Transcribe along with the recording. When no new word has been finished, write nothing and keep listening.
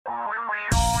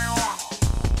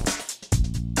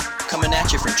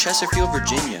at you from Chesterfield,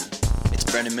 Virginia. It's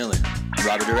Brendan Miller,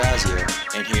 Robert Orazio,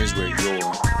 and here's where you're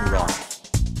wrong.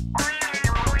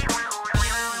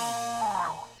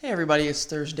 Hey everybody, it's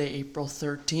Thursday, April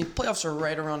 13th. Playoffs are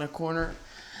right around the corner.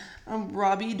 I'm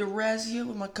Robbie DeRazio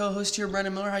with my co-host here,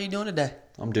 Brendan Miller. How you doing today?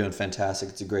 I'm doing fantastic.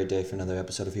 It's a great day for another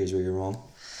episode of Here's Where You're Wrong.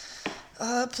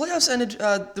 Playoffs ended.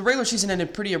 The regular season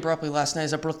ended pretty abruptly last night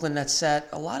as the Brooklyn Nets sat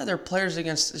a lot of their players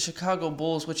against the Chicago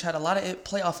Bulls, which had a lot of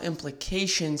playoff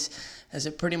implications, as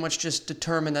it pretty much just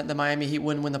determined that the Miami Heat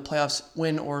wouldn't win the playoffs,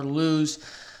 win or lose.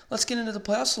 Let's get into the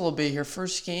playoffs a little bit here.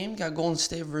 First game, got Golden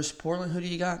State versus Portland. Who do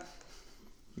you got?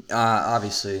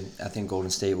 Obviously, I think Golden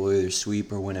State will either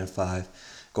sweep or win in 5.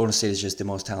 Golden State is just the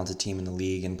most talented team in the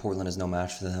league, and Portland is no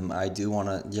match for them. I do want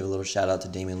to give a little shout-out to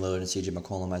Damian Lillard and CJ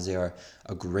McCollum, as they are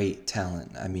a great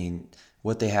talent. I mean,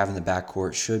 what they have in the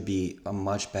backcourt should be a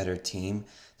much better team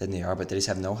than they are, but they just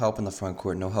have no help in the front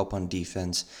court, no help on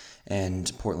defense, and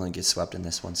Portland gets swept in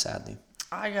this one, sadly.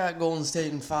 I got Golden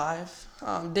State in 5.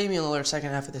 Damian Lillard's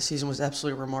second half of the season was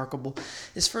absolutely remarkable.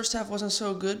 His first half wasn't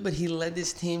so good, but he led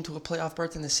this team to a playoff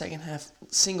berth in the second half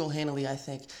single-handedly, I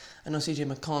think. I know CJ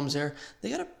McCollum's there. They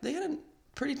got a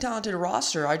pretty talented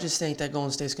roster. I just think that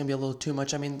Golden State's going to be a little too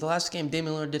much. I mean, the last game,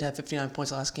 Damian Lillard did have 59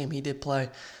 points the last game he did play,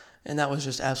 and that was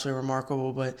just absolutely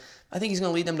remarkable. But I think he's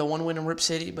going to lead them to 1 win in Rip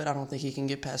City, but I don't think he can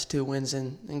get past 2 wins,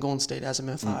 and Golden State has him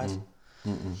at 5.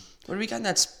 What do we got in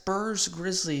that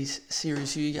Spurs-Grizzlies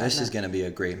series? Who you got? This is going to be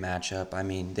a great matchup. I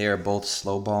mean, they are both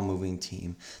slow ball moving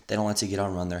team. They don't let you get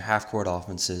on run. They're half-court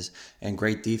offenses and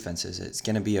great defenses. It's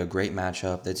going to be a great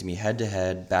matchup. That's going to be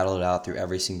head-to-head, battle it out through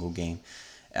every single game.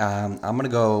 I'm going to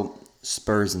go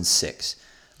Spurs in 6.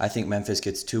 I think Memphis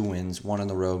gets 2 wins, 1 on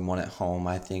the road, 1 at home.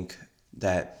 I think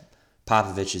that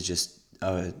Popovich is just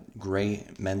a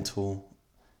great mental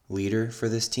leader for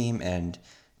this team, and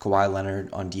Kawhi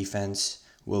Leonard on defense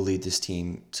will lead this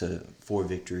team to 4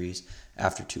 victories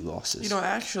after 2 losses. You know,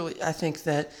 actually, I think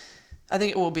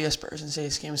it will be a Spurs in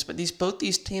 6 games, but both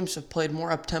these teams have played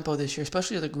more up-tempo this year,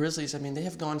 especially the Grizzlies. I mean, they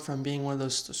have gone from being one of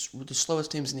the slowest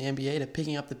teams in the NBA to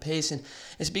picking up the pace, and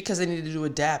it's because they needed to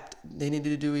adapt. They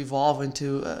needed to evolve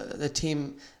into the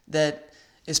team that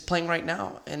is playing right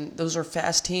now, and those are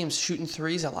fast teams, shooting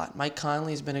threes a lot. Mike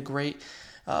Conley has been a great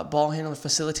ball handler,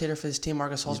 facilitator for his team.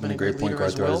 Marcus Hall's been a great point leader guard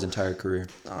as throughout well. his entire career.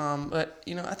 But,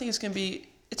 you know, I think it's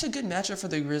a good matchup for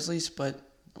the Grizzlies, but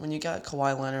when you got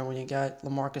Kawhi Leonard, when you got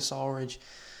LaMarcus Aldridge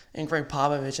and Greg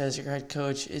Popovich as your head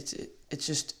coach,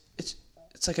 it's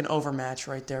like an overmatch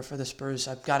right there for the Spurs.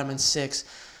 I've got them in 6.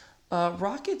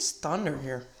 Rockets Thunder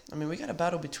here. I mean, we got a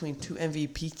battle between 2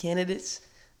 MVP candidates.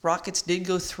 Rockets did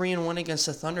go 3-1 against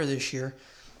the Thunder this year.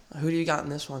 Who do you got in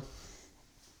this one?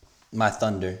 My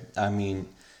Thunder. I mean,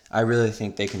 I really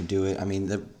think they can do it. I mean,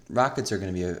 the Rockets are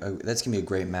going to be that's going to be a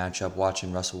great matchup,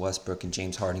 watching Russell Westbrook and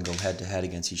James Harden go head-to-head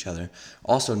against each other.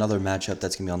 Also, another matchup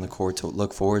that's going to be on the court to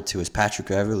look forward to is Patrick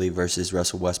Beverley versus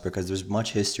Russell Westbrook, because there's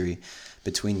much history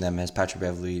between them, as Patrick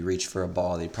Beverley reached for a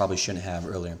ball they probably shouldn't have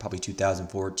earlier, in probably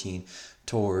 2014,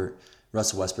 tore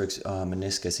Russell Westbrook's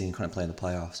meniscus and he couldn't play in the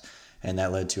playoffs. And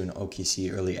that led to an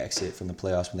OKC early exit from the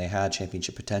playoffs when they had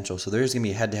championship potential. So there's going to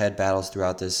be head-to-head battles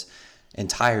throughout this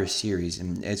entire series,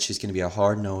 and it's just going to be a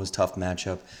hard-nosed, tough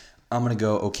matchup. I'm going to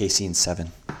go OKC in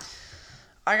 7.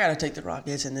 I got to take the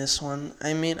Rockets in this one.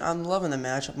 I mean, I'm loving the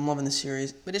matchup. I'm loving the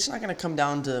series. But it's not going to come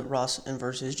down to Russ and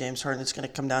versus James Harden. It's going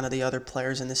to come down to the other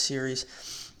players in the series.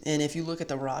 And if you look at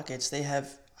the Rockets, they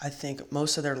have, I think,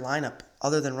 most of their lineup,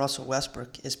 other than Russell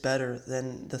Westbrook, is better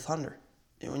than the Thunder.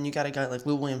 When you got a guy like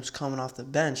Lou Williams coming off the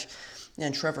bench,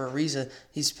 and Trevor Ariza,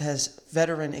 he has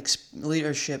veteran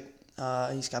leadership.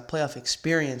 He's got playoff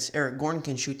experience. Eric Gordon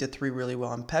can shoot the 3 really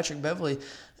well. And Patrick Beverley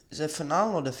is a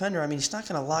phenomenal defender. I mean, he's not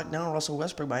going to lock down Russell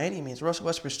Westbrook by any means. Russell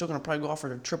Westbrook's still going to probably go off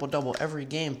for a triple-double every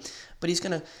game. But he's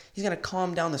going to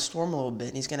calm down the storm a little bit,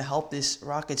 and he's going to help this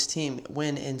Rockets team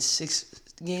win in 6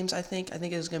 games, I think. I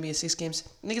think it's going to be 6 games.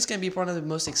 I think it's going to be one of the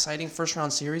most exciting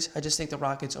first-round series. I just think the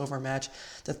Rockets overmatch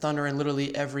the Thunder in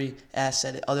literally every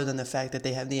asset, other than the fact that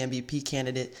they have the MVP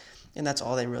candidate, and that's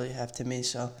all they really have to me.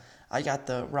 So I got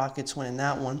the Rockets winning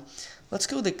that one. Let's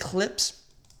go the Clips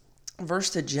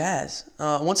versus the Jazz.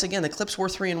 Once again, the Clips were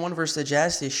 3-1 versus the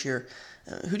Jazz this year.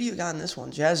 Who do you got in this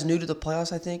one? Jazz new to the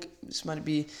playoffs, I think. This might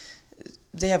be.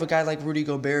 They have a guy like Rudy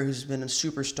Gobert who's been a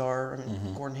superstar. I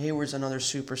mean, Gordon Hayward's another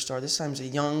superstar. This time's a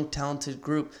young, talented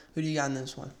group. Who do you got in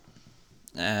this one?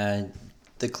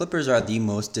 The Clippers are the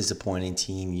most disappointing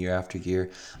team year after year.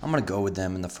 I'm going to go with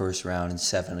them in the first round in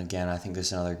 7 again. I think this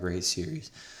is another great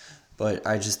series. But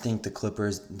I just think the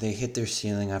Clippers, they hit their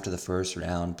ceiling after the first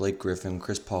round. Blake Griffin,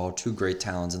 Chris Paul, two great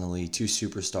talents in the league, two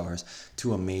superstars,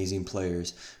 two amazing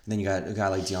players. And then you got a guy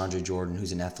like DeAndre Jordan,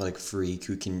 who's an athletic freak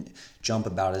who can jump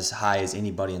about as high as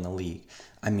anybody in the league.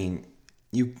 I mean,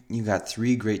 you got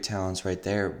three great talents right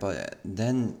there, but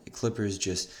then Clippers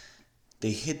just,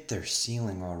 they hit their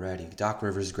ceiling already. Doc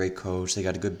Rivers is a great coach. They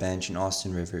got a good bench in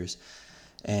Austin Rivers.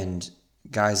 And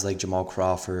guys like Jamal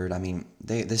Crawford, I mean,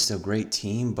 they're still a great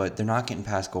team, but they're not getting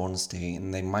past Golden State,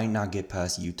 and they might not get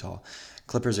past Utah.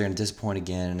 Clippers are going to disappoint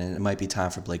again, and it might be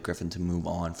time for Blake Griffin to move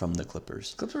on from the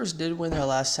Clippers. Clippers did win their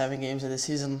last 7 games of the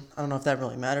season. I don't know if that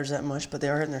really matters that much, but they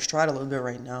are hitting their stride a little bit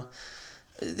right now.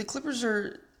 The Clippers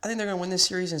I think they're going to win this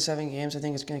series in 7 games. I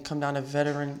think it's going to come down to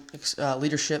veteran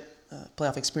leadership,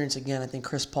 playoff experience again. I think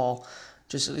Chris Paul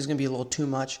just is going to be a little too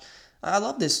much. I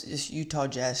love this Utah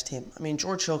Jazz team. I mean,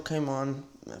 George Hill came on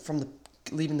from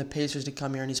leaving the Pacers to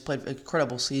come here, and he's played an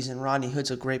incredible season. Rodney Hood's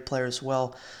a great player as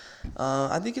well.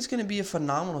 I think it's going to be a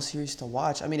phenomenal series to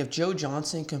watch. I mean, if Joe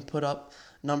Johnson can put up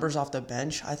numbers off the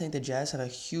bench, I think the Jazz have a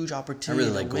huge opportunity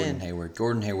to win. I really like Gordon Hayward.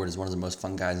 Gordon Hayward is one of the most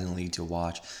fun guys in the league to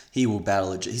watch. He will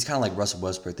battle it. He's kind of like Russell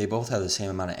Westbrook. They both have the same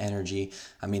amount of energy.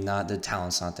 I mean, the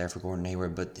talent's not there for Gordon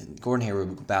Hayward, but Gordon Hayward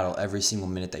will battle every single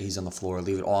minute that he's on the floor,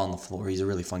 leave it all on the floor. He's a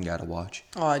really fun guy to watch.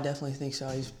 Oh, I definitely think so.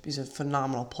 He's a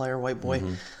phenomenal player, white boy.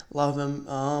 Love him.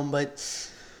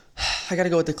 But I got to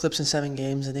go with the Clips in 7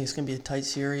 games. I think it's going to be a tight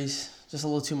series. Just a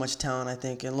little too much talent, I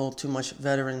think, and a little too much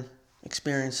veteran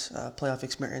experience, playoff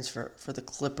experience for the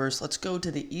Clippers. Let's go to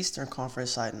the Eastern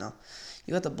Conference side now.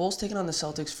 You got the Bulls taking on the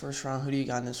Celtics first round. Who do you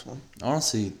got in this one?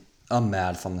 Honestly, I'm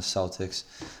mad if I'm the Celtics.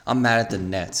 I'm mad at the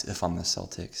Nets if I'm the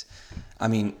Celtics. I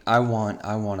mean, I want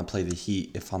to play the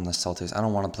Heat if I'm the Celtics. I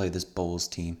don't want to play this Bulls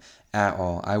team at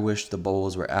all. I wish the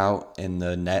Bulls were out and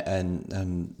the Net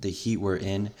and the Heat were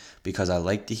in, because I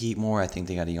like the Heat more. I think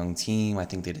they got a young team. I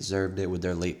think they deserved it with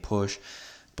their late push.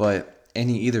 But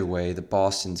either way, the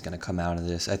Boston's going to come out of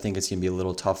this. I think it's going to be a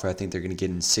little tougher. I think they're going to get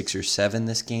in 6 or 7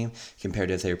 this game compared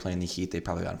to if they were playing the Heat. They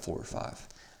probably got in 4 or 5.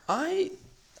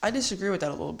 I disagree with that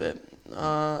a little bit.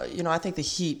 I think the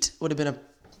Heat would have been a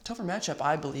tougher matchup,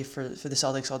 I believe, for the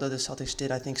Celtics, although the Celtics did,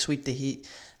 I think, sweep the Heat.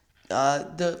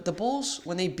 The Bulls,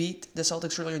 when they beat the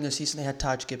Celtics earlier in the season, they had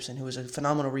Taj Gibson, who was a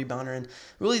phenomenal rebounder. And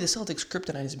really, the Celtics'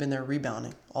 kryptonite has been their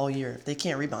rebounding all year. If they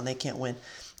can't rebound, they can't win.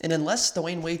 And unless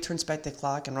Dwayne Wade turns back the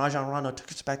clock and Rajon Rondo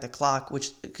turns back the clock, which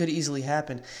could easily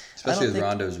happen. Especially with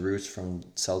Rondo's roots from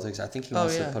Celtics. I think he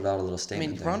wants to put out a little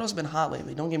statement there. Rondo's been hot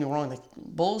lately. Don't get me wrong. The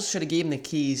Bulls should have gave him the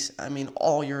keys,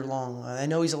 all year long. I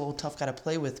know he's a little tough guy to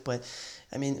play with, but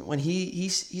when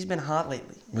he's been hot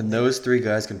lately. When those 3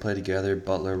 guys can play together,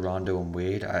 Butler, Rondo, and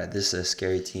Wade, this is a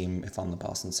scary team if I'm the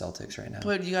Boston Celtics right now.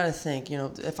 But you got to think,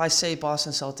 if I say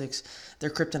Boston Celtics,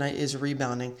 their kryptonite is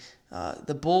rebounding.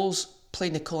 The Bulls play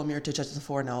Nikola Mirotic at the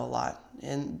 4 now a lot,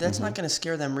 and that's not going to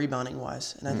scare them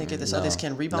rebounding-wise. And I think if the Celtics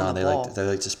can rebound the ball. They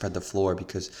like to spread the floor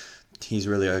because he's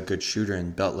really a good shooter,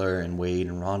 and Butler and Wade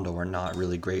and Rondo are not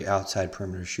really great outside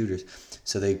perimeter shooters.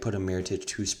 So they put a Mirotic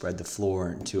to spread the floor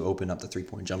and to open up the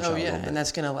three-point jump shot a little bit. And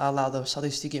that's going to allow the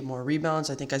Celtics to get more rebounds.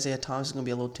 I think Isaiah Thomas is going to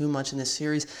be a little too much in this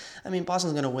series.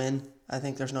 Boston's going to win. I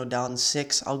think there's no doubt in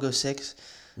 6. I'll go 6.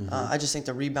 I just think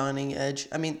the rebounding edge.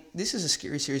 This is a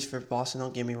scary series for Boston,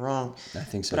 don't get me wrong. I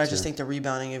think so, But I just think the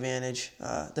rebounding advantage,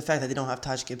 the fact that they don't have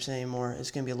Taj Gibson anymore,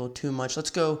 is going to be a little too much. Let's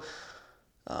go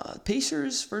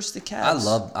Pacers versus the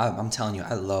Cavs. I'm telling you,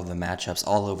 I love the matchups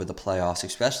all over the playoffs,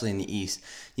 especially in the East.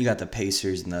 You got the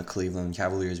Pacers and the Cleveland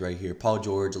Cavaliers right here. Paul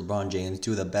George, LeBron James,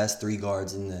 2 of the best 3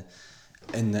 guards in the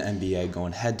NBA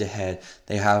going head-to-head.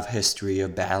 They have history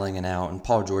of battling it out, and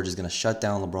Paul George is going to shut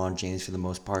down LeBron James for the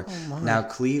most part. Now,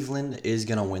 Cleveland is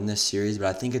going to win this series, but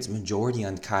I think it's majority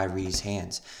on Kyrie's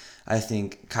hands. I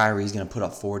think Kyrie's going to put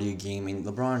up 40 a game.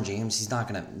 LeBron James, he's not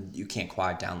going to – you can't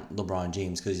quiet down LeBron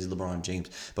James because he's LeBron James.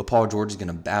 But Paul George is going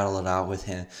to battle it out with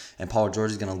him, and Paul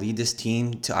George is going to lead this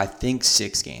team to, I think,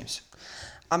 6 games.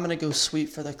 I'm going to go sweep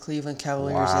for the Cleveland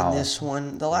Cavaliers in this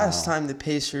one. The last time the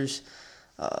Pacers –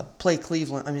 play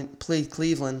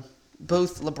Cleveland,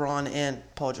 both LeBron and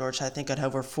Paul George, I think, had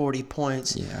over 40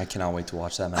 points. Yeah, I cannot wait to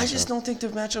watch that matchup. I just don't think the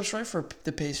matchup's right for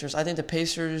the Pacers. I think the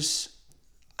Pacers,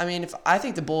 I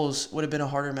think the Bulls would have been a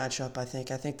harder matchup, I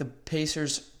think the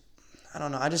Pacers, I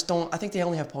don't know. I think they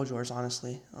only have Paul George,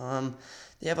 honestly.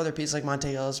 They have other pieces like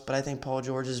Monte Ellis, but I think Paul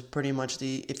George is pretty much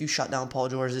if you shut down Paul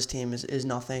George, this team is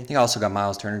nothing. I think I also got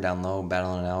Miles Turner down low,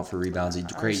 battling it out for rebounds. He's a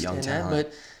great young talent.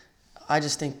 But I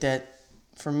just think that,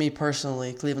 for me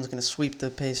personally, Cleveland's going to sweep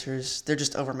the Pacers. They're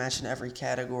just overmatched in every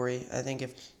category. I think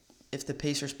if if the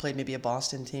Pacers played maybe a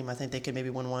Boston team, I think they could maybe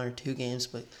win 1 or 2 games,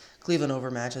 but Cleveland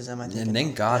overmatches them, I think. And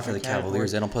thank God for the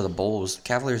Cavaliers. They don't play the Bulls.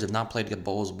 Cavaliers have not played the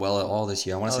Bulls well at all this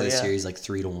year. I want to say the series like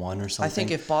 3-1 or something. I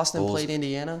think if Boston played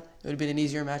Indiana, it would have been an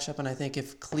easier matchup, and I think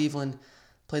if Cleveland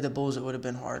played the Bulls, it would have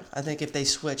been hard. I think if they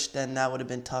switched, then that would have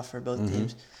been tough for both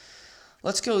teams.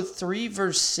 Let's go 3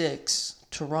 versus 6.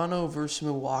 Toronto versus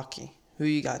Milwaukee. Who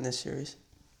you got in this series?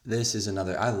 This is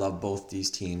another. I love both these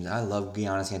teams. I love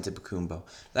Giannis Antetokounmpo.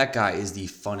 That guy is the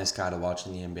funnest guy to watch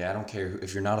in the NBA. I don't care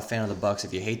if you're not a fan of the Bucks,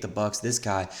 if you hate the Bucks. This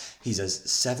guy, he's a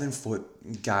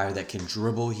 7-foot guy that can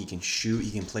dribble, he can shoot,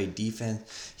 he can play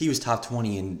defense. He was top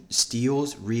 20 in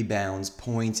steals, rebounds,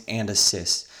 points, and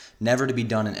assists. Never to be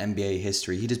done in NBA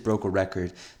history. He just broke a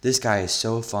record. This guy is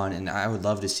so fun, and I would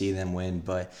love to see them win.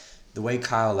 But the way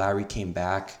Kyle Lowry came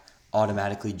back,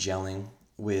 automatically gelling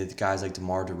with guys like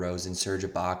DeMar DeRozan, Serge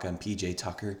Ibaka, and PJ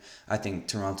Tucker, I think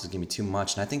Toronto's going to be too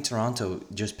much. And I think Toronto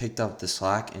just picked up the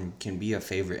slack and can be a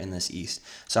favorite in this East.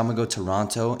 So I'm going to go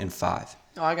Toronto in 5.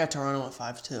 Oh, I got Toronto at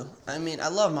 5 too. I mean, I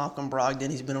love Malcolm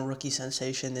Brogdon. He's been a rookie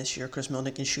sensation this year. Chris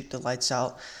Middleton can shoot the lights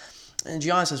out. And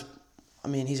Giannis is,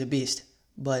 he's a beast.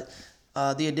 But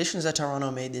the additions that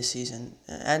Toronto made this season,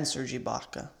 adding Serge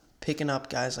Ibaka, picking up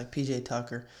guys like PJ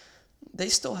Tucker, they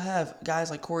still have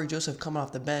guys like Corey Joseph coming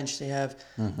off the bench. They have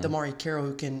DeMar Carroll,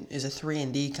 who is a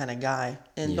 3-and-D kind of guy.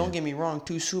 And don't get me wrong,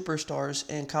 2 superstars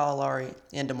in Kyle Lowry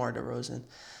and DeMar DeRozan.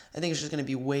 I think it's just going to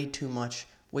be way too much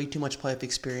playoff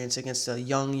experience against a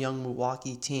young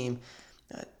Milwaukee team.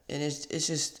 And it's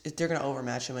just they're going to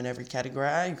overmatch them in every category.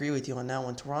 I agree with you on that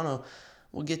one. Toronto,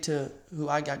 we'll get to who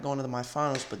I got going to my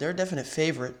finals, but they're a definite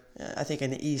favorite, I think,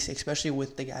 in the East, especially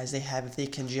with the guys they have. If they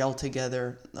can gel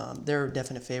together, they're a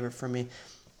definite favorite for me.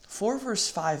 4 versus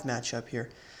 5 matchup here.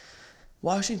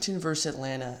 Washington versus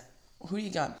Atlanta. Who do you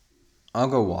got? I'll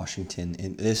go Washington,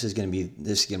 and this is gonna be a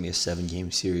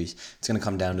 7-game series. It's gonna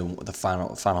come down to the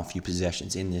final few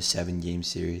possessions in this 7-game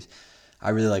series. I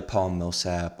really like Paul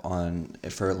Millsap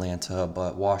for Atlanta,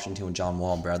 but Washington with John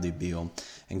Wall, Bradley Beal,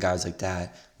 and guys like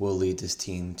that will lead this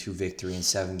team to victory in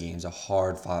 7 games, a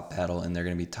hard-fought battle, and they're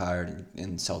going to be tired,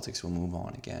 and Celtics will move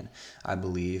on again. I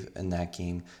believe in that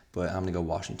game, but I'm going to go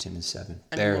Washington in 7.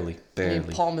 Barely.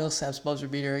 Paul Millsap's buzzer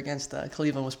beater against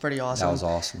Cleveland was pretty awesome. That was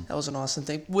awesome. That was an awesome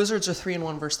thing. Wizards are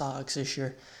 3-1 versus the Hawks this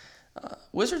year.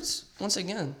 Wizards, once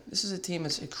again, this is a team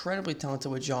that's incredibly talented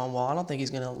with John Wall. I don't think he's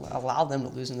going to allow them to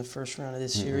lose in the first round of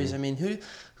this series. I mean, who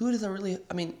do they really...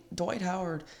 Dwight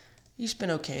Howard, he's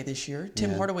been okay this year.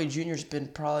 Tim Hardaway Jr. has been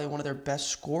probably one of their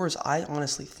best scorers, I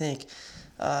honestly think.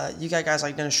 You got guys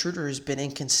like Dennis Schroeder, who's been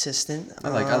inconsistent. I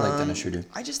like Dennis Schroeder.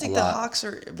 I just think the Hawks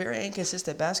are a very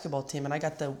inconsistent basketball team, and I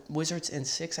got the Wizards in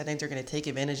 6. I think they're going to take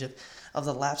advantage of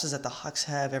the lapses that the Hawks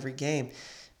have every game.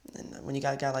 And when you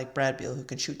got a guy like Brad Beal who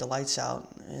can shoot the lights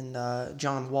out, and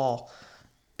John Wall,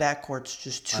 backcourt's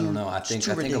just too. I don't know. I think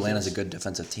Atlanta's a good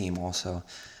defensive team. Also,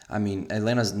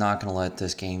 Atlanta's not going to let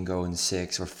this game go in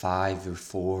 6 or 5 or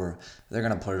 4. They're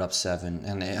going to put it up 7,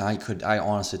 and I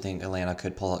honestly think Atlanta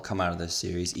could come out of this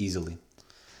series easily.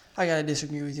 I gotta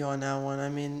disagree with you on that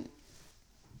one.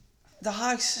 The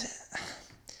Hawks.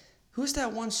 Who's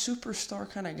that one superstar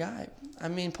kind of guy?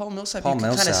 Paul Millsap, you can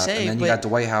kind of say. And then you got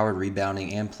Dwight Howard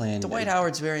rebounding and playing. Dwight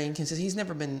Howard's very inconsistent. He's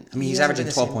never been... he's averaging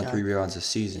 12.3 rebounds this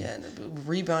season. Yeah,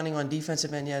 rebounding on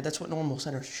defensive end, that's what normal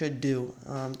centers should do.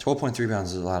 12.3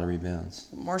 rebounds is a lot of rebounds.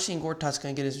 Marcin Gortat's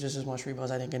going to get just as much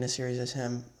rebounds, I think, in this series as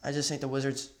him. I just think the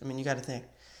Wizards... you got to think.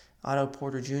 Otto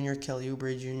Porter Jr., Kelly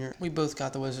Oubre Jr. We both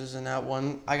got the Wizards in that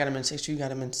one. I got him in 6, you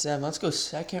got him in 7. Let's go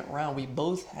second round. We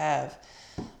both have...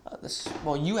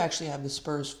 you actually have the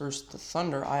Spurs versus the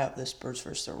Thunder. I have the Spurs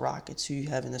versus the Rockets. Who you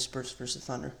have in the Spurs versus the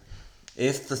Thunder?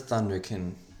 If the Thunder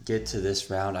can get to this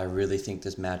round, I really think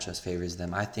this matchup favors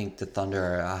them. I think the Thunder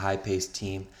are a high-paced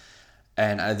team,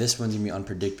 and this one's going to be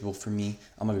unpredictable for me.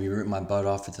 I'm going to be rooting my butt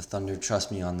off for the Thunder.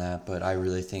 Trust me on that, but I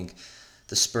really think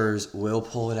the Spurs will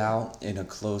pull it out in a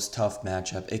close, tough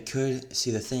matchup. It could.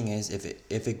 See, the thing is,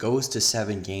 if it goes to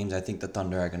 7 games, I think the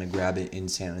Thunder are going to grab it in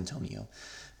San Antonio.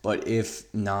 But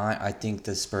if not, I think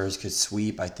the Spurs could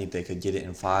sweep. I think they could get it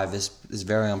in 5. This is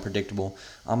very unpredictable.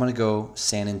 I'm going to go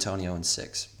San Antonio in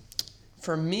 6.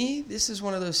 For me, this is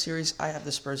one of those series. I have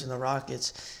the Spurs and the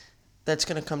Rockets. That's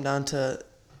going to come down to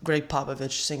Greg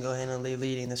Popovich single-handedly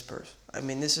leading the Spurs.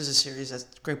 This is a series that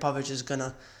Greg Popovich is going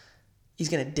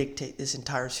to dictate this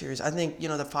entire series. I think,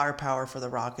 the firepower for the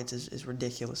Rockets is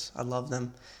ridiculous. I love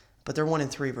them. But they're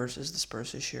 1-3 versus the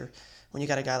Spurs this year. When you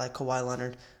got a guy like Kawhi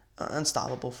Leonard,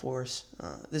 unstoppable force.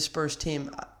 This Spurs team,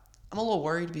 I'm a little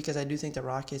worried because I do think the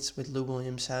Rockets with Lou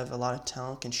Williams have a lot of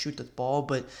talent, can shoot the ball,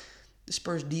 but the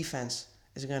Spurs defense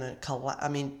is going to collapse.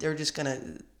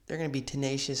 They're they're going to be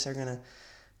tenacious. Kawhi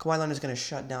Leonard is going to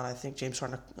shut down, I think, James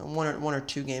Harden one or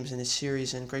two games in this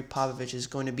series, and Greg Popovich is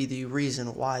going to be the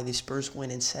reason why the Spurs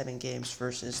win in 7 games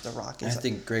versus the Rockets. I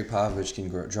think Greg Popovich can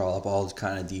draw up all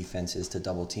kind of defenses to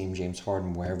double team James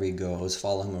Harden wherever he goes,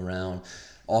 follow him around.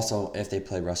 Also, if they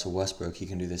play Russell Westbrook, he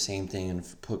can do the same thing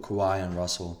and put Kawhi on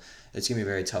Russell. It's going to be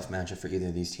a very tough matchup for either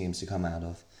of these teams to come out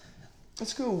of.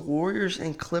 Let's go Warriors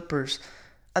and Clippers.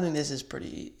 I think this is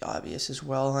pretty obvious as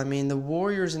well. I mean, the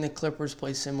Warriors and the Clippers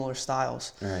play similar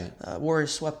styles. Right.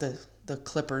 Warriors swept the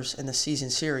Clippers in the season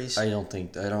series. I'm going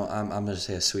to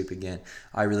say a sweep again.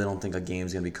 I really don't think a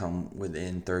game's going to become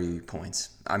within 30 points.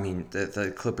 I mean,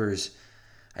 the Clippers,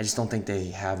 I just don't think they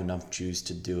have enough juice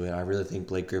to do it. I really think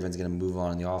Blake Griffin's going to move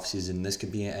on in the offseason. This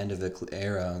could be an end of the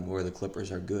era where the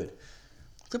Clippers are good.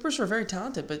 Clippers are very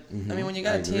talented, but I mean, when you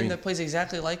got a team that plays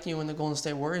exactly like you in the Golden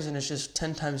State Warriors and it's just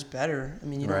 10 times better, I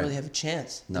mean, you don't really have a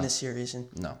chance in this series. And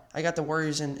no. I got the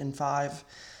Warriors in 5.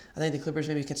 I think the Clippers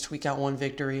maybe can squeak out one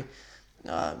victory,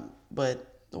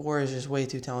 but the Warriors are just way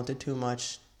too talented, too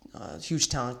much, huge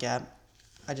talent gap.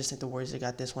 I just think the Warriors have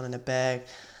got this one in the bag.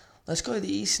 Let's go to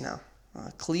the East now.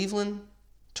 Cleveland,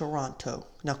 Toronto.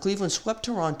 Now, Cleveland swept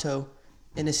Toronto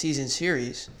in the season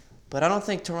series. But I don't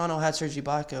think Toronto had Serge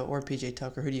Ibaka or PJ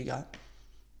Tucker. Who do you got?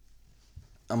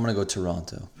 I'm going to go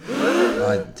Toronto.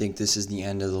 I think this is the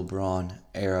end of the LeBron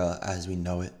era as we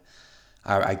know it.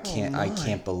 I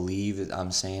can't believe that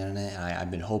I'm saying it.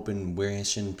 I've been hoping,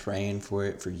 wishing, praying for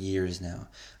it for years now.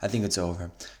 I think it's over.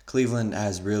 Cleveland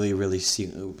has really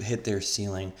hit their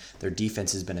ceiling. Their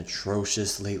defense has been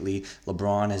atrocious lately.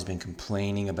 LeBron has been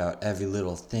complaining about every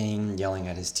little thing, yelling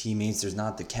at his teammates. There's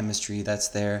not the chemistry that's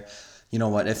there. You know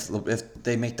what? If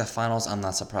they make the finals, I'm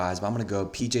not surprised. But I'm going to go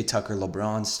PJ Tucker,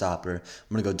 LeBron stopper.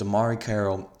 I'm going to go DeMar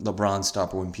Carroll, LeBron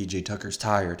stopper when PJ Tucker's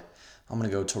tired. I'm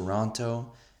going to go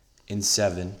Toronto in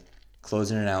 7,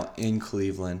 closing it out in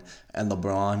Cleveland. And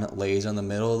LeBron lays on the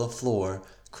middle of the floor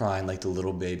crying like the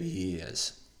little baby he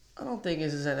is. I don't think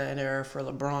this is an era for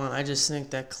LeBron. I just think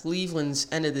that Cleveland's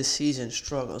end of the season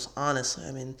struggles, honestly.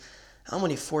 I mean, how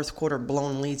many fourth quarter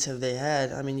blown leads have they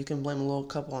had? I mean, you can blame a little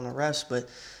couple on the refs, but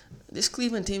this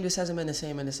Cleveland team just hasn't been the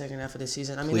same in the second half of the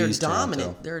season. I mean, they're dominant.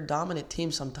 Toronto. They're a dominant team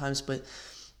sometimes, but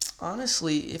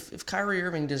honestly, if Kyrie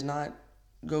Irving does not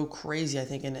go crazy, I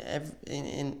think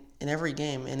in every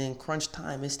game and in crunch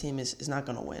time, this team is not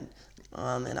going to win.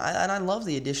 And I love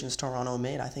the additions Toronto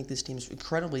made. I think this team is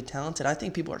incredibly talented. I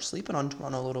think people are sleeping on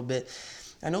Toronto a little bit.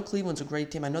 I know Cleveland's a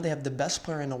great team. I know they have the best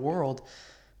player in the world.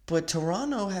 But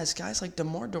Toronto has guys like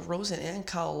DeMar DeRozan and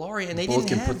Kyle Lowry, and they both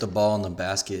didn't can put the ball in the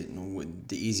basket,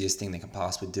 the easiest thing they can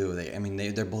possibly do.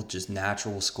 They're both just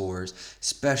natural scorers,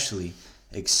 especially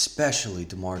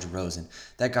DeMar DeRozan.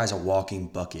 That guy's a walking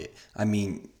bucket. I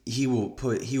mean, he will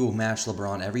match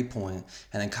LeBron every point,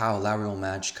 and then Kyle Lowry will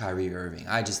match Kyrie Irving.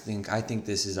 I think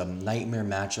this is a nightmare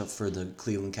matchup for the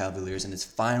Cleveland Cavaliers, and it's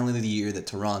finally the year that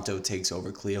Toronto takes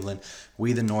over Cleveland.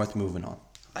 We the North moving on.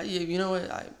 You know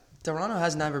what? Toronto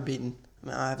has never beaten.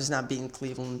 Has not beaten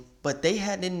Cleveland, but they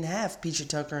didn't have PJ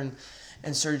Tucker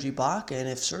and Serge Ibaka. And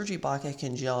if Serge Ibaka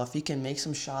can gel, if he can make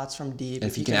some shots from deep,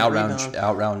 if he can out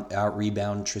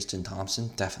rebound Tristan Thompson,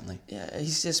 definitely. Yeah,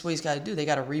 he's just what he's got to do. They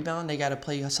got to rebound. They got to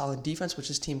play a solid defense, which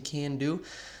this team can do.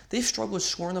 They've struggled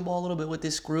scoring the ball a little bit with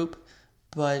this group,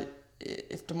 but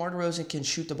if DeMar DeRozan can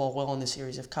shoot the ball well in this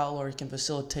series, if Kyle Lowry can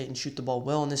facilitate and shoot the ball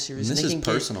well in this series, and this is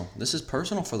personal. This is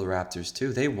personal for the Raptors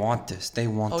too. They want this. They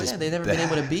want this. Oh yeah, they've never been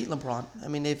able to beat LeBron. I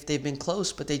mean, they've been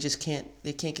close, but they just can't.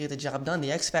 They can't get the job done.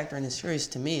 The X factor in this series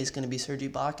to me is going to be Serge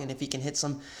Ibaka, and if he can hit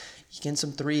some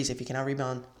threes, if he can out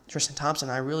rebound Tristan Thompson,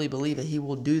 I really believe that he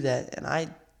will do that. And I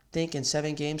think in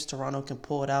 7 games, Toronto can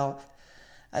pull it out.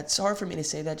 It's hard for me to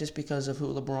say that just because of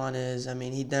who LeBron is. I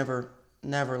mean, he never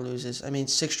loses. I mean,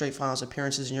 6 straight finals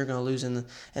appearances, and you're going to lose in the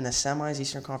semis,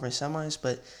 Eastern Conference semis.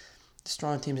 But the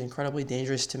strong team is incredibly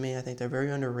dangerous to me. I think they're very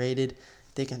underrated.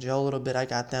 They can gel a little bit. I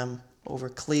got them over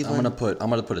Cleveland. I'm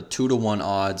gonna put a 2-1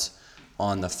 odds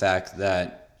on the fact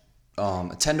that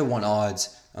 10-1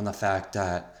 odds on the fact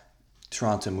that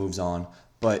Toronto moves on.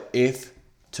 But if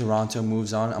Toronto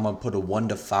moves on, I'm gonna put a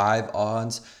 1-5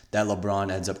 odds that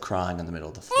LeBron ends up crying in the middle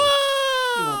of the floor.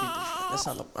 He won't be different. That's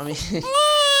not. I mean.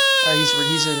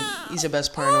 He's the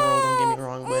best player in the world, don't get me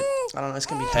wrong, but I don't know, it's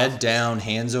going to be tough. Head down,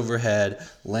 hands over head,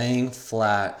 laying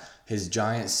flat, his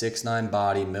giant 6'9"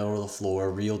 body, middle of the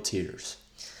floor, real tears.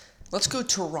 Let's go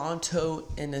Toronto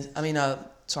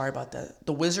sorry about that.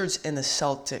 The Wizards and the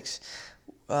Celtics.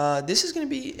 This is going to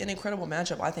be an incredible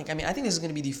matchup, I think. I think this is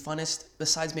going to be the funnest,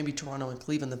 besides maybe Toronto and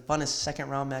Cleveland, the funnest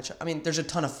second-round matchup. I mean, there's a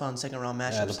ton of fun second-round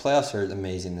matchups. Yeah, the playoffs are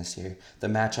amazing this year. The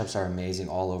matchups are amazing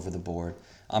all over the board.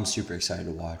 I'm super excited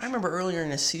to watch. I remember earlier in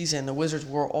the season, the Wizards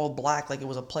wore all black like it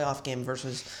was a playoff game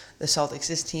versus the Celtics.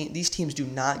 These teams do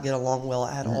not get along well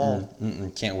at all.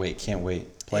 Can't wait.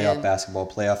 Playoff And- basketball,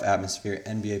 playoff atmosphere,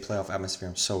 NBA playoff atmosphere.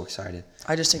 I'm so excited.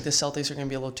 I just think the Celtics are going to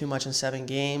be a little too much in 7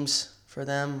 games for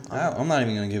them. I'm not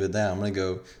even going to give it that. I'm going to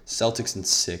go Celtics in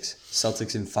 6,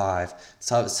 Celtics in 5.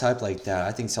 Type like that.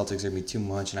 I think Celtics are going to be too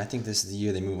much, and I think this is the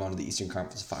year they move on to the Eastern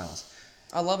Conference Finals.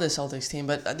 I love this Celtics team,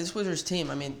 but this Wizards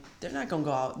team, I mean, they're not going to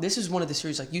go out. This is one of the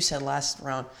series, like you said last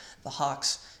round, the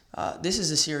Hawks. This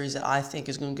is a series that I think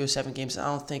is going to go 7 games. I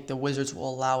don't think the Wizards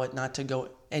will allow it not to go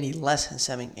any less than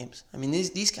 7 games. I mean,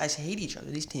 these guys hate each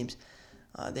other, these teams.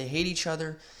 They hate each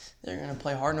other. They're going to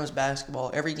play hard-nosed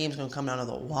basketball. Every game's going to come down to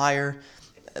the wire.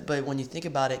 But when you think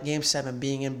about it, Game 7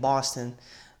 being in Boston,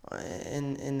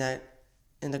 in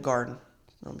the Garden,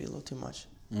 it'll be a little too much.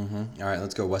 All right,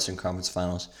 let's go Western Conference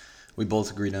Finals. We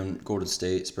both agreed on Golden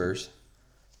State Spurs.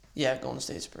 Yeah, Golden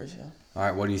State Spurs, yeah. All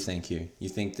right, what do you think here? You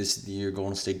think this is the year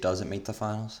Golden State doesn't make the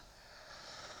finals?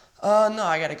 No,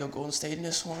 I got to go Golden State in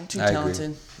this one. Too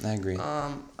talented. I agree.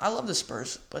 I love the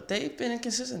Spurs, but they've been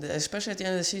inconsistent, especially at the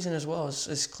end of the season as well,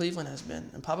 as Cleveland has been.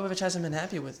 And Popovich hasn't been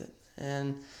happy with it.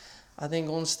 And I think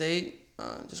Golden State,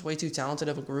 just way too talented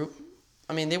of a group.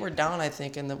 I mean, they were down, I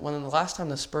think, when the last time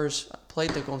the Spurs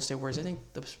played the Golden State Warriors, I think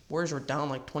the Warriors were down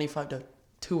like 25-2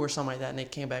 or something like that, and they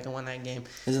came back and won that game.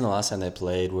 Isn't the last time they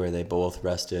played where they both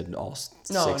rested all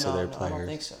six of their players? I don't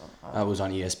think so. I was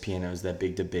on ESPN. It was that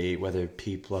big debate whether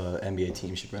NBA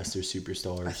teams should rest their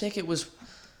superstars. I think it was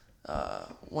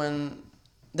when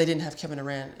they didn't have Kevin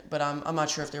Durant, but I'm not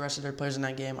sure if they rested their players in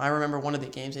that game. I remember one of the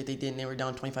games that they didn't. They were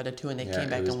down 25-2, and they came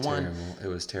back and won. It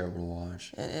was terrible to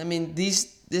watch. I mean,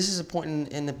 this is a point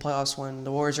in the playoffs when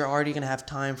the Warriors are already going to have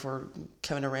time for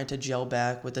Kevin Durant to gel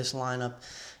back with this lineup.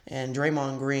 And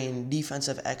Draymond Green,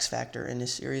 defensive X factor in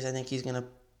this series, I think he's going to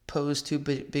pose too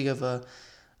big of a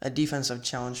defensive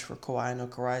challenge for Kawhi. I know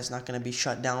Kawhi is not going to be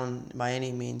shut down by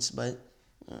any means, but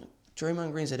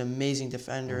Draymond Green's an amazing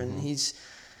defender, and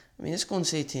this Golden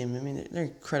State team, I mean, they're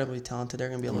incredibly talented. They're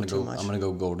going to be a little too much. I'm going to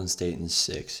go Golden State in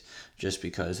 6 just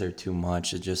because they're too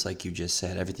much. It's just like you just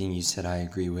said. Everything you said I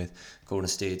agree with. Golden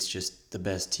State's just the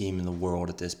best team in the world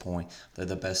at this point. They're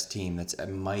the best team that's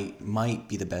might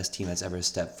be the best team that's ever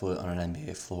stepped foot on an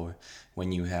NBA floor.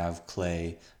 When you have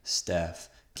Klay, Steph,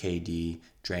 KD,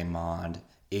 Draymond,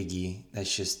 Iggy,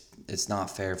 it's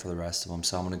not fair for the rest of them.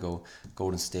 So I'm going to go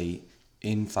Golden State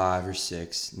in 5 or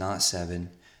 6, not 7.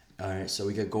 All right, so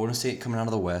we got Golden State coming out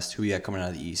of the West. Who you got coming out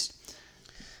of the East?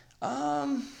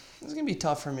 It's going to be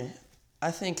tough for me. I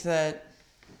think that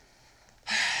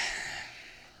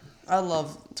I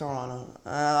love Toronto.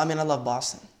 I love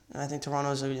Boston. I think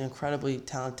Toronto is an incredibly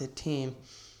talented team.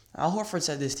 Al Horford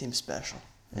said this team's special.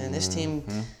 And this team,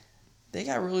 they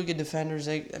got really good defenders.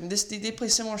 They play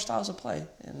similar styles of play,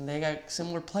 and they got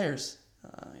similar players.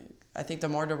 I think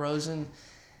DeMar DeRozan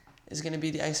is going to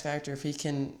be the X factor if he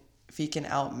can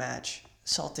outmatch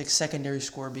Celtics secondary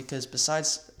score, because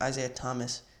besides Isaiah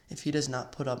Thomas, if he does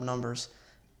not put up numbers,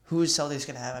 who is Celtics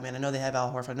going to have? I mean, I know they have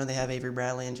Al Horford, I know they have Avery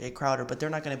Bradley and Jay Crowder, but they're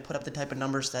not going to put up the type of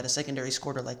numbers that a secondary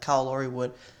scorer like Kyle Lowry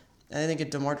would. And I think if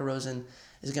DeMar DeRozan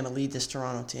is going to lead this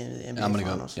Toronto team to the NBA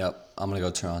Finals. I'm going to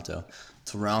go Toronto.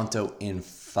 Toronto in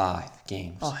 5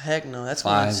 games. Oh, heck no. That's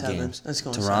going 5 7. games. That's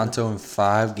going Toronto 7. in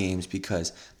 5 games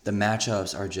because the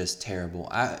matchups are just terrible.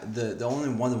 The only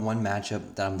one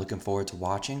matchup that I'm looking forward to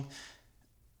watching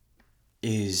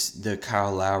is the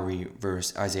Kyle Lowry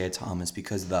versus Isaiah Thomas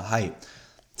because of the height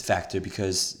factor.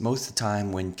 Because most of the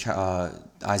time when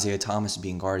Isaiah Thomas is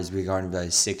being guarded, he's being guarded by a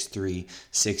 6'3",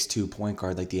 6'2" point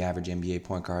guard like the average NBA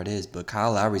point guard is. But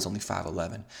Kyle Lowry is only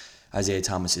 5'11". Isaiah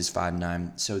Thomas is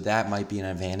 5'9", so that might be an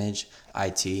advantage.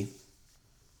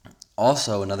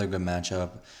 Also, another good matchup,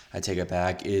 I take it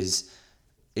back, is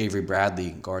Avery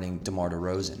Bradley guarding DeMar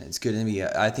DeRozan. It's going to be,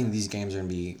 I think these games are going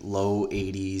to be low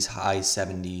 80s, high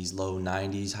 70s, low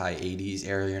 90s, high 80s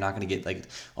area. You're not going to get like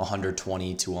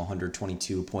 120 to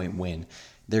 122 point win.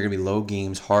 They're going to be low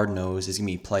games, hard-nosed. It's going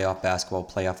to be playoff basketball,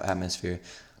 playoff atmosphere.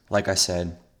 Like I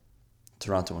said,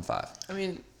 Toronto in 5. I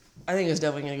mean, I think it's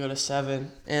definitely going to go to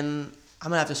 7. And I'm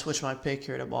going to have to switch my pick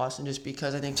here to Boston just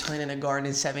because I think playing in a Garden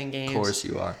in 7 games. Of course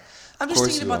you are. I'm just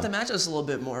thinking about the matchups a little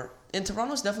bit more. And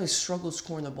Toronto's definitely struggled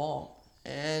scoring the ball.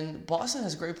 And Boston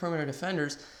has great perimeter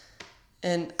defenders.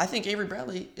 And I think Avery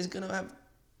Bradley is going to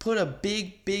put a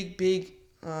big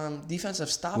defensive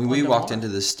stop when we walked into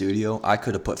the studio, I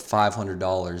could have put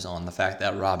 $500 on the fact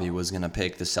that Robbie was going to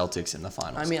pick the Celtics in the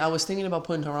finals. I mean, I was thinking about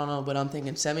putting Toronto, but I'm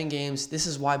thinking 7 games. This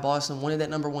is why Boston wanted that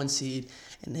number 1 seed,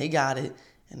 and they got it.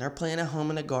 And they're playing at home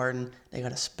in the Garden. They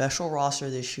got a special roster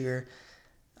this year.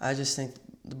 I just think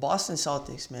the Boston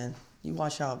Celtics, man, you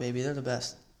watch out, baby. They're the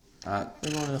best. They're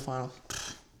going to the finals.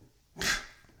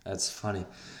 That's funny.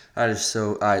 It's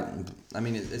not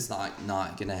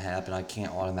gonna happen. I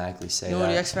can't automatically say You know that.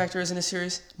 what the X factor is in this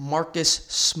series? Marcus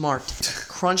Smart.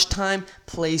 Crunch time,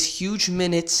 plays huge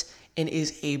minutes, and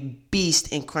is a beast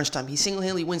in crunch time. He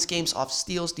single-handedly wins games off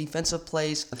steals, defensive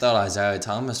plays. I thought Isaiah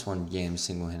Thomas won games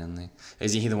single-handedly.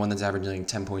 Is he the one that's averaging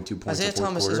 10.2 points Isaiah a fourth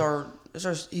Thomas quarter?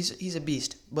 he's a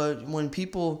beast. But when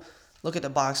people look at the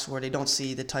box score, they don't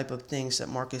see the type of things that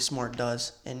Marcus Smart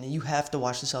does. And you have to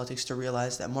watch the Celtics to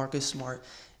realize that Marcus Smart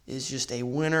is just a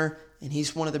winner, and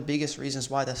he's one of the biggest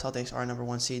reasons why the Celtics are number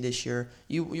one seed this year.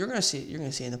 You're gonna see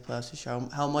in the playoffs this year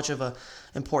how much of a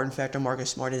important factor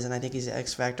Marcus Smart is, and I think he's the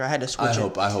X factor. I had to switch.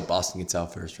 I hope Boston gets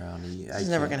out first round. It's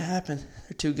never gonna happen.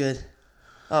 They're too good.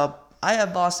 I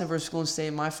have Boston versus Golden State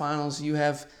in my finals. You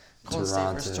have Golden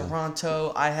State versus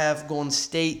Toronto. I have Golden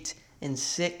State in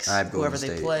 6. I have whoever Golden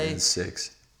they State play in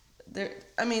 6.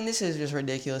 This is just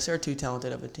ridiculous. They're too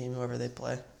talented of a team, whoever they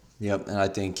play. Yep, and I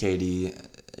think KD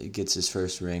gets his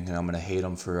first ring, and I'm going to hate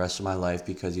him for the rest of my life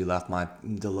because he left my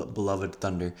beloved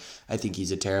Thunder. I think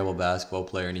he's a terrible basketball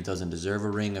player, and he doesn't deserve a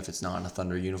ring if it's not in a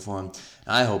Thunder uniform.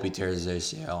 And I hope he tears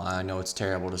his ACL. I know it's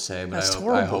terrible to say, but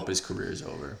I hope his career is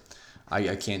over.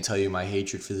 I can't tell you my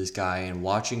hatred for this guy, and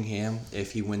watching him,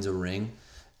 if he wins a ring,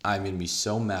 I'm going to be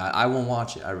so mad. I won't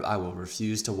watch it. I will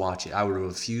refuse to watch it. I would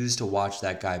refuse to watch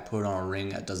that guy put on a ring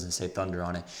that doesn't say Thunder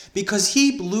on it. Because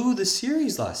he blew the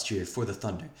series last year for the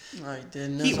Thunder. No, he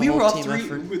didn't. They were up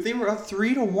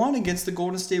 3-1 against the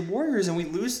Golden State Warriors, and we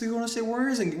lose to the Golden State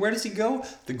Warriors. And where does he go?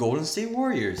 The Golden State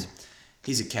Warriors.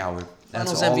 He's a coward.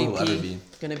 That's Finals all MVP, he'll ever be.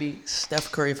 Going to be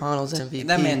Steph Curry Finals MVP.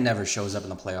 That man never shows up in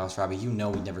the playoffs, Robbie. You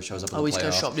know he never shows up in the playoffs. He's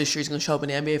going to show up this year. He's going to show up in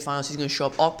the NBA Finals. He's going to show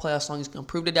up all playoffs long. He's going to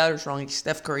prove the doubters wrong. He's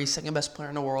Steph Curry, second best player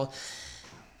in the world.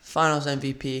 Finals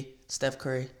MVP, Steph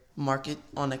Curry. Mark it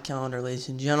on the calendar, ladies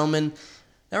and gentlemen.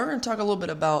 Now we're going to talk a little bit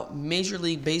about Major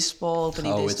League Baseball.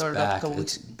 Opening day started up a couple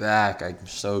weeks. It's back. I'm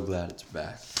so glad it's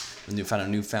back. We found a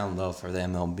newfound love for the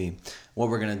MLB. What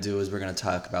we're going to do is we're going to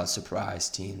talk about surprise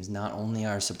teams. Not only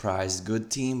our surprise good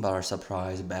team, but our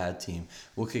surprise bad team.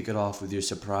 We'll kick it off with your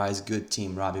surprise good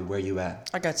team. Robbie, where you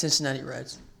at? I got Cincinnati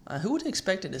Reds. Who would have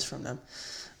expected this from them?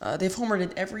 They've homered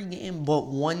in every game but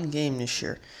one game this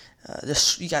year.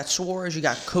 You got Suarez, you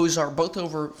got Kozar, both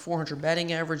over 400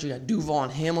 batting average. You got Duvall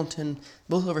and Hamilton,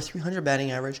 both over 300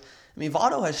 batting average. I mean,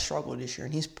 Votto has struggled this year,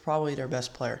 and he's probably their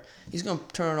best player. He's going to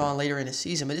turn it on later in the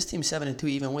season, but this team's 7-2,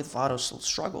 even with Votto, still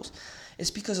struggles. It's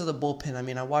because of the bullpen. I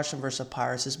mean, I watched them versus the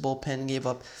Pirates. This bullpen gave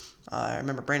up. I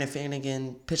remember Brandon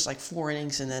Flanagan pitched like 4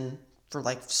 innings, and then for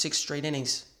like 6 straight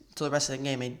innings to the rest of the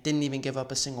game, they didn't even give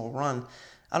up a single run.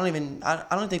 I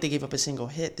don't think they gave up a single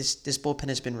hit. This bullpen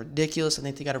has been ridiculous. I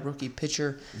think they got a rookie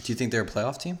pitcher. Do you think they're a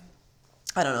playoff team?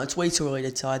 I don't know. It's way too early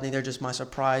to tell. I think they're just my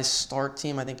surprise start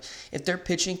team. I think if their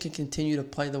pitching can continue to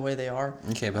play the way they are.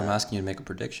 Okay, but I'm asking you to make a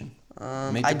prediction.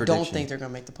 I don't think they're going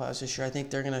to make the playoffs this year. I think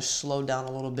they're going to slow down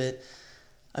a little bit.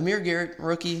 Amir Garrett,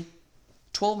 rookie,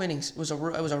 12 innings. It was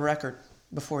a record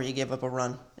before he gave up a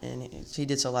run, and he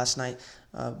did so last night.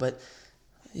 But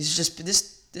he's just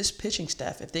this pitching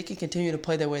staff. If they can continue to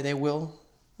play the way they will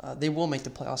make the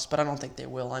playoffs. But I don't think they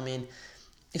will. I mean,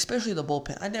 especially the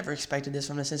bullpen. I never expected this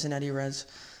from the Cincinnati Reds.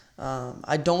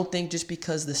 I don't think just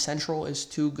because the Central is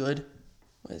too good,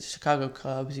 with Chicago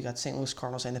Cubs, you got St. Louis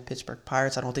Cardinals and the Pittsburgh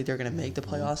Pirates, I don't think they're going to make the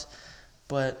playoffs.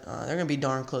 But they're going to be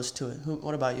darn close to it.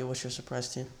 What about you? What's your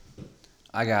surprise team?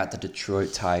 I got the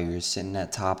Detroit Tigers sitting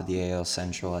at top of the AL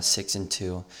Central at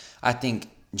 6-2. I think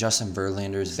Justin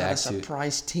Verlander is back to... Is that a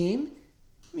surprise team?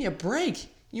 Give me a break.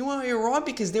 You're wrong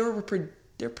because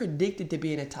they're predicted to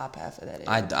be in the top half of that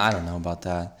area. I don't know about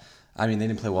that. I mean, they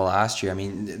didn't play well last year. I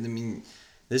mean,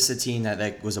 this is a team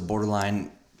that was a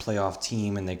borderline playoff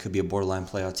team, and they could be a borderline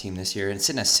playoff team this year. And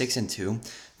sitting at 6-2,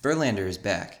 Verlander is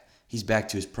back. He's back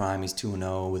to his prime. He's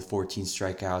 2-0 with 14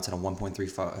 strikeouts and a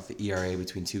 1.35 ERA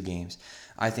between 2 games.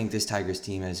 I think this Tigers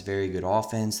team has very good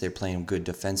offense. They're playing good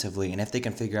defensively, and if they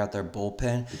can figure out their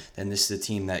bullpen, then this is a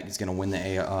team that is going to win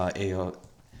the AL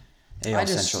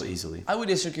Central easily. I would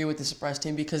disagree with the surprise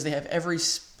team because they have every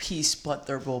piece but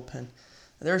their bullpen.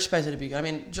 They're expected to be good. I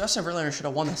mean, Justin Verlander should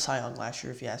have won the Cy Young last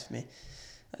year, if you ask me.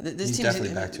 He's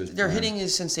definitely back to his prime. Their hitting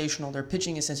is sensational. Their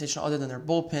pitching is sensational other than their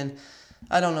bullpen.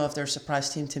 I don't know if they're a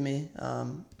surprise team to me.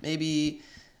 Maybe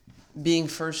being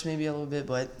first, maybe a little bit,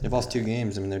 but... They've lost 2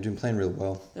 games. I mean, they're playing really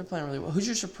well. They're playing really well. Who's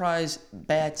your surprise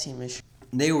bad team this year?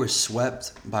 They were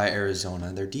swept by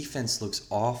Arizona. Their defense looks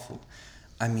awful.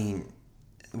 I mean...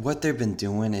 What they've been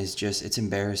doing is it's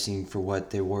embarrassing for what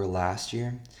they were last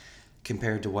year.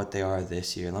 compared to what they are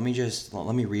this year. Let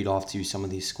me read off to you some of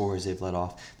these scores they've let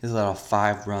off. They've let off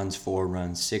 5 runs, 4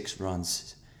 runs, 6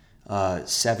 runs,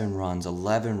 7 runs,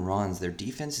 11 runs. Their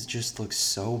defense just looks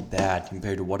so bad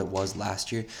compared to what it was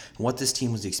last year and what this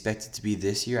team was expected to be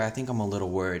this year. I think I'm a little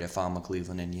worried if I'm a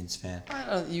Cleveland Indians fan.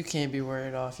 You can't be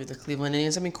worried off you're the Cleveland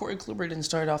Indians. I mean, Corey Kluber didn't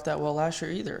start off that well last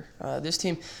year either. This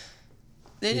team,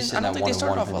 I don't think they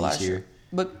started off well last year.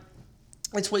 But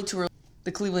it's way too early.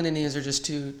 The Cleveland Indians are just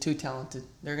too talented.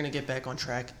 They're going to get back on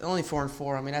track. They're only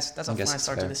 4-4. I mean, that's a fine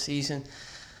start to the season.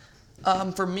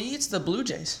 For me, it's the Blue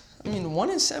Jays. I mean,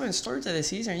 1-7 start to the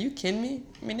season. Are you kidding me?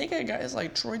 I mean, they got guys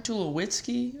like Troy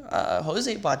Tulowitzki,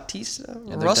 Jose Bautista,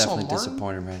 They're Russell definitely Martin,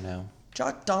 disappointed right now.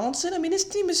 Josh Donaldson. I mean, this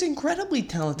team is incredibly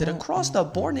talented across the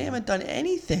board. They haven't done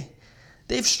anything.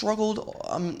 They've struggled.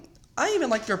 I even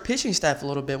like their pitching staff a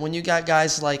little bit. When you got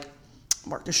guys like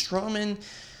Marcus Stroman,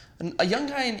 a young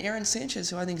guy in Aaron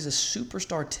Sanchez, who I think is a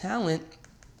superstar talent,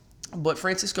 but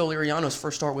Francisco Liriano's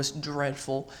first start was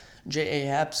dreadful. J.A.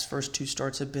 Happ's first 2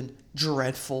 starts have been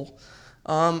dreadful.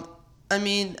 I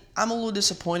mean, I'm a little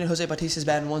disappointed. Jose Bautista's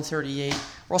batting 138.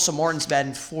 Russell Martin's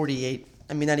batting 48.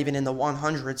 I mean, not even in the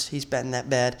 100s. He's batting that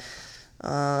bad.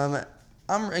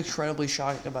 I'm incredibly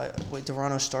shocked about the way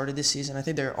Toronto started this season. I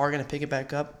think they are going to pick it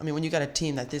back up. I mean, when you got a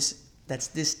team that's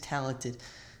this talented,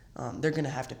 they're going to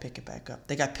have to pick it back up.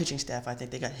 They got pitching staff. I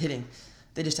think they got hitting.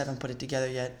 They just haven't put it together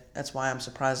yet. That's why I'm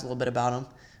surprised a little bit about them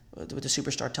with the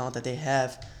superstar talent that they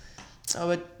have.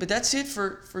 But that's it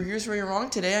for Here's Where You're Wrong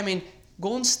today. I mean,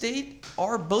 Golden State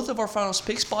are both of our finals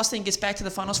picks. Boston gets back to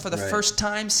the finals for the first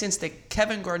time since the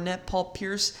Kevin Garnett, Paul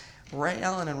Pierce, Ray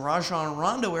Allen, and Rajon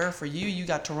Rondo era. For you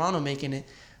got Toronto making it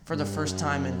for the first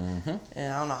time. And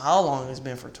I don't know how long it's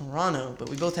been for Toronto, but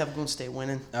we both have Golden State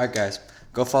winning. All right, guys.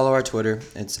 Go follow our Twitter.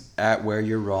 It's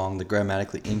 @WhereYou'reWrong, the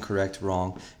grammatically incorrect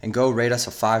wrong. And go rate us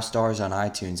a 5 stars on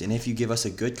iTunes. And if you give us a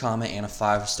good comment and a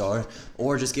 5-star,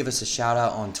 or just give us a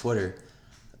shout-out on Twitter,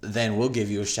 then we'll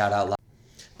give you a shout-out live.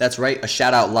 That's right, a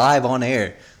shout-out live on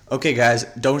air. Okay, guys,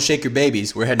 don't shake your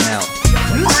babies. We're heading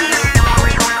out.